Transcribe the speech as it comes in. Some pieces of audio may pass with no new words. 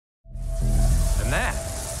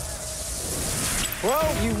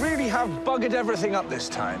Well, you really have buggered everything up this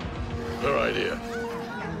time. No idea.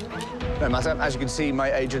 No matter. As you can see,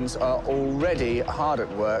 my agents are already hard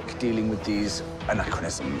at work dealing with these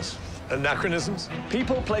anachronisms. Anachronisms?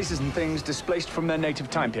 People, places, and things displaced from their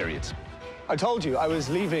native time periods. I told you I was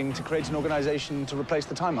leaving to create an organization to replace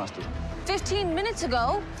the Time Masters. 15 minutes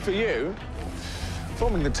ago. For you,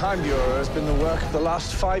 forming the Time Bureau has been the work of the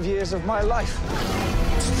last 5 years of my life.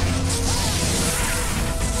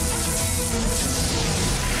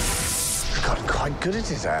 I've gotten quite good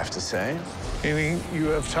at it, I have to say. Meaning you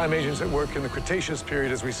have time agents at work in the Cretaceous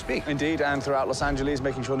period as we speak. Indeed, and throughout Los Angeles,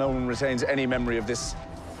 making sure no one retains any memory of this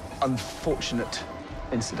unfortunate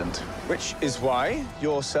incident. Which is why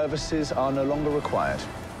your services are no longer required.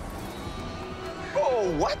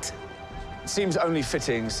 Oh, what? It seems only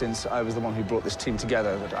fitting, since I was the one who brought this team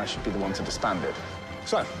together, that I should be the one to disband it.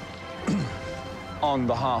 So, on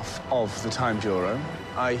behalf of the Time Bureau,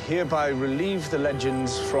 I hereby relieve the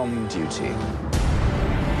legends from duty.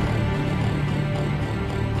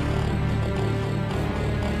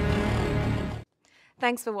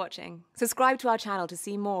 Thanks for watching. Subscribe to our channel to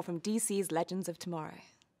see more from DC's Legends of Tomorrow.